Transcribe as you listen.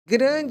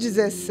Grandes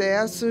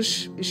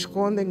excessos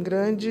escondem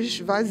grandes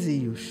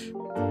vazios.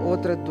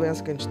 Outra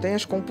doença que a gente tem é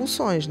as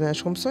compulsões, né? As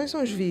compulsões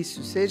são os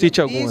vícios.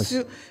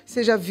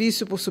 Seja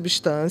vício por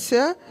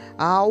substância,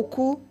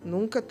 álcool,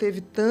 nunca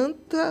teve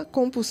tanta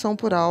compulsão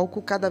por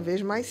álcool, cada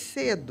vez mais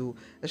cedo.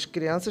 As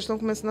crianças estão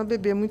começando a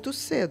beber muito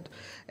cedo.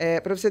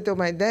 Para você ter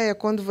uma ideia,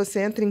 quando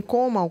você entra em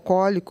coma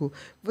alcoólico,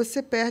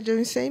 você perde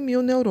uns 100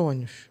 mil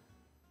neurônios.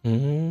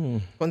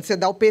 Quando você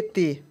dá o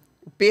PT,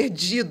 o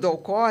perdido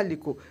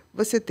alcoólico,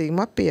 você tem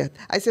uma perda.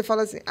 Aí você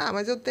fala assim,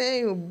 mas eu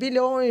tenho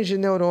bilhões de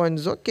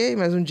neurônios. Ok,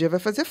 mas um dia vai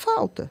fazer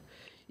falta.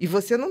 E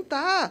você não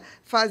está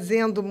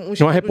fazendo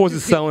uma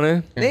reposição,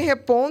 né? Nem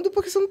repondo,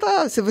 porque você não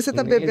está... Se você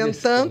está bebendo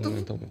tanto,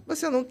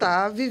 você não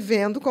está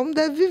vivendo como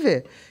deve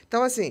viver.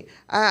 Então, assim,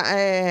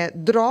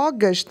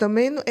 drogas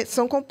também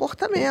são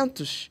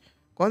comportamentos.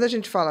 Quando a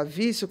gente fala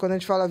vício, quando a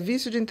gente fala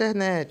vício de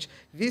internet,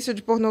 vício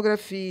de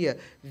pornografia,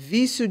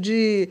 vício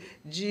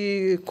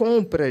de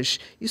compras,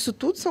 isso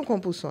tudo são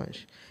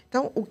compulsões.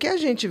 Então, o que a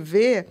gente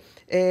vê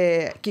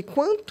é que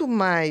quanto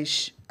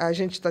mais a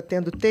gente está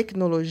tendo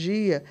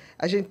tecnologia,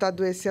 a gente está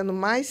adoecendo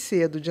mais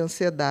cedo de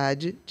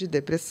ansiedade, de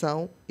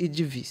depressão e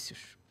de vícios.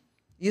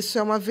 Isso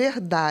é uma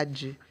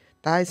verdade.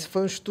 Tá? Esse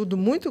foi um estudo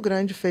muito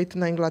grande feito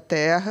na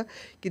Inglaterra,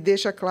 que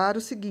deixa claro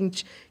o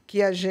seguinte,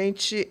 que a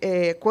gente,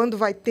 quando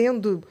vai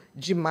tendo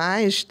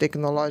demais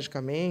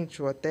tecnologicamente,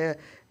 ou até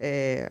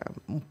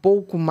um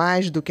pouco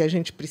mais do que a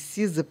gente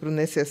precisa para o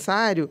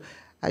necessário,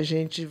 a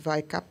gente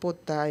vai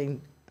capotar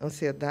em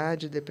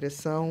ansiedade,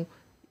 depressão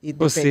e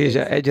dependência. Ou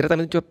seja, é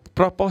diretamente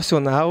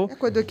proporcional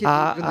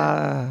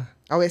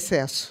ao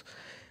excesso.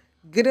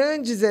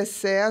 Grandes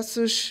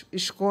excessos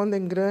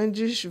escondem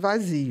grandes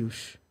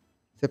vazios.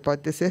 Você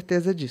pode ter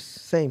certeza disso,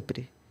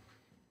 sempre.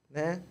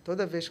 Né?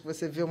 Toda vez que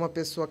você vê uma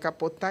pessoa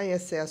capotar em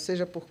excesso,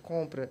 seja por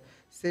compra,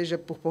 seja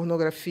por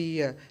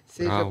pornografia,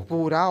 seja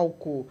por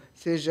álcool,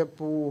 seja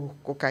por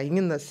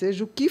cocaína,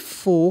 seja o que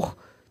for,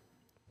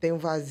 tem um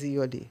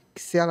vazio ali.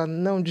 Que se ela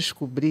não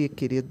descobrir,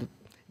 querido,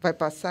 vai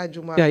passar de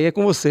uma... E aí é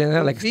com você, né,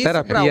 Alex?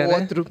 Terapia, para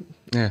outro.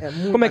 Né?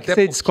 Como é que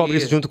você descobre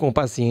isso junto com o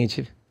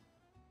paciente?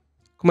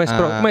 Como é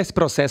esse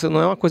processo? Não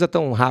é uma coisa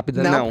tão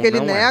rápida. Não, porque ele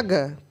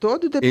nega.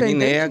 Todo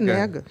dependente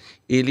nega.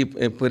 Ele,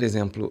 por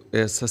exemplo,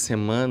 essa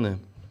semana,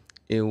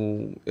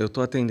 eu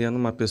estou atendendo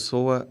uma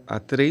pessoa há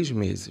 3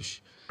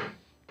 meses.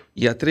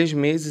 E há 3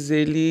 meses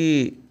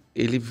ele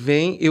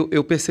vem...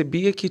 Eu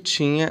percebia que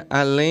tinha,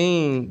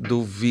 além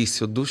do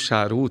vício do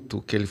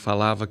charuto, que ele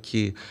falava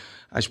que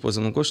a esposa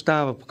não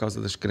gostava por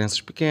causa das crianças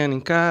pequenas em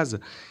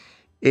casa,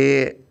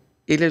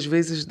 ele às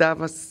vezes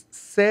dava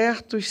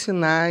certos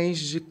sinais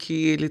de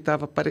que ele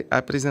estava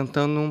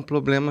apresentando um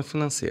problema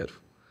financeiro.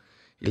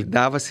 Ele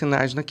dava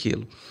sinais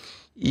naquilo.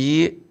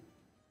 E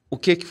o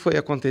que foi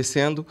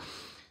acontecendo?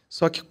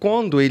 Só que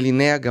quando ele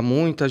nega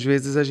muito, às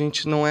vezes a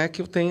gente não é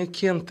que eu tenha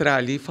que entrar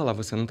ali e falar,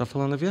 você não está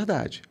falando a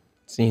verdade.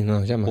 Sim,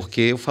 não, jamais.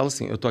 Porque eu falo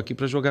assim, eu estou aqui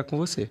para jogar com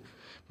você.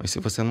 Mas se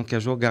você não quer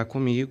jogar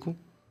comigo,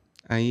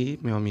 aí,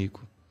 meu amigo,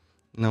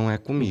 não é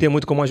comigo. Não tem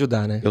muito como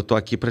ajudar, né? Eu estou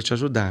aqui para te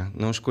ajudar.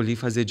 Não escolhi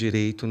fazer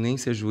direito, nem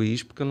ser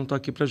juiz, porque eu não estou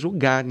aqui para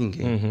julgar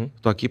ninguém.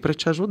 Estou aqui para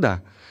te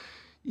ajudar.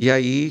 E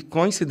aí,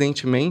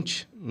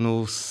 coincidentemente,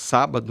 no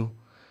sábado,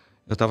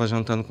 eu estava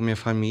jantando com minha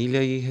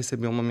família e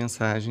recebi uma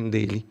mensagem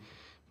dele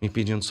me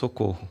pedindo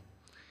socorro.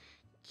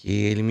 Que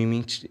ele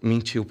me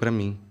mentiu para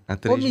mim há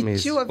 3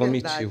 meses. Omitiu a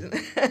verdade,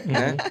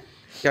 né?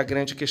 Que a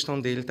grande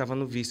questão dele estava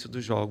no vício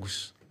dos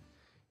jogos.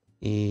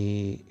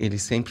 E ele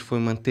sempre foi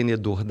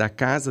mantenedor da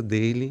casa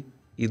dele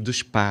e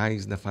dos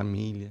pais, da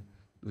família,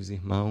 dos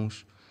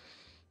irmãos.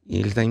 E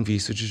ele está em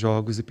vício de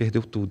jogos e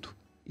perdeu tudo.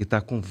 E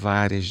está com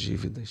várias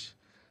dívidas,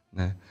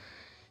 né?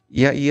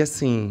 E aí,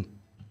 assim,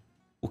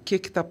 o que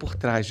está por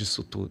trás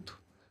disso tudo?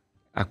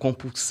 A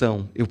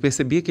compulsão. Eu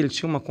percebia que ele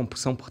tinha uma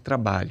compulsão por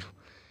trabalho,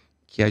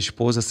 que a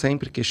esposa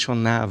sempre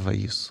questionava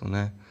isso,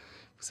 né?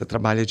 Você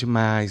trabalha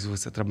demais,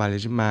 você trabalha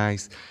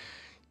demais.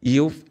 E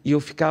eu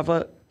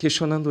ficava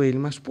questionando ele,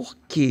 mas por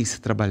que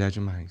esse trabalhar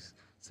demais?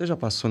 Você já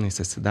passou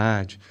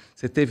necessidade?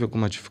 Você teve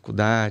alguma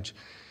dificuldade?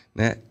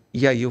 Né?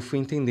 E aí eu fui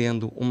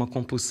entendendo uma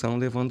compulsão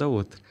levando a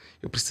outra.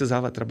 Eu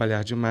precisava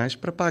trabalhar demais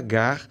para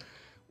pagar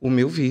o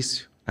meu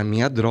vício, a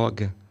minha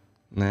droga,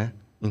 né?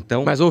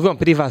 Então, mas houve uma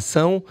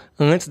privação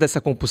antes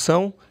dessa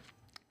compulsão?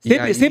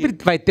 Sempre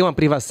vai ter uma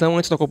privação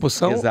antes da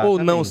compulsão? Exatamente. Ou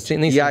não? Nem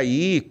sempre.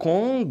 Aí,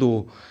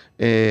 quando...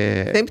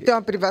 Sempre tem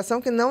uma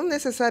privação que não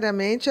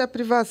necessariamente é a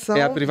privação,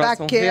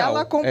 daquela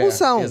real.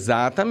 compulsão.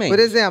 Exatamente. Por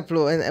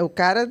exemplo, o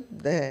cara...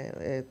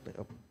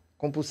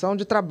 compulsão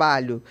de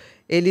trabalho.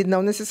 Ele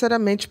não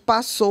necessariamente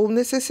passou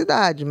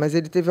necessidade, mas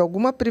ele teve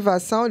alguma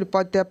privação, ele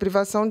pode ter a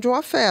privação de um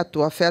afeto.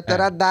 O afeto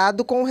era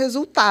dado com o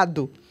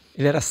resultado.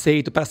 Ele era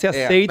aceito. Para ser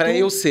aceito... Para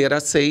eu ser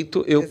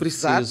aceito, eu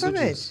preciso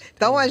disso.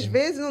 Então, às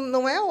vezes,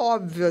 não é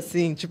óbvio,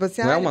 assim. Tipo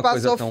assim, ele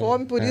passou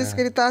fome, por isso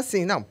que ele está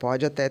assim. Não,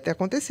 pode até ter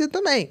acontecido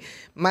também.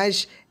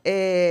 Mas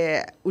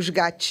os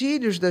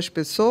gatilhos das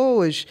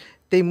pessoas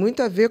têm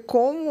muito a ver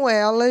com como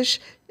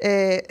elas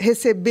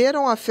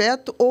receberam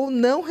afeto ou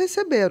não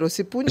receberam, ou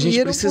se puniram por não receber. A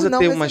gente precisa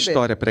ter uma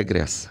história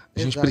pregressa. A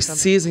gente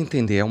precisa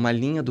entender, é uma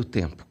linha do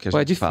tempo que a gente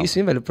fala. É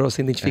difícil, hein, velho, para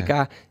você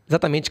identificar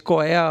exatamente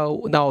qual é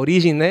a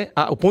origem, né,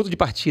 o ponto de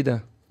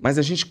partida. Mas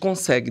a gente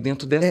consegue,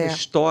 dentro dessa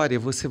história,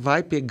 você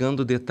vai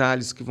pegando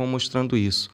detalhes que vão mostrando isso.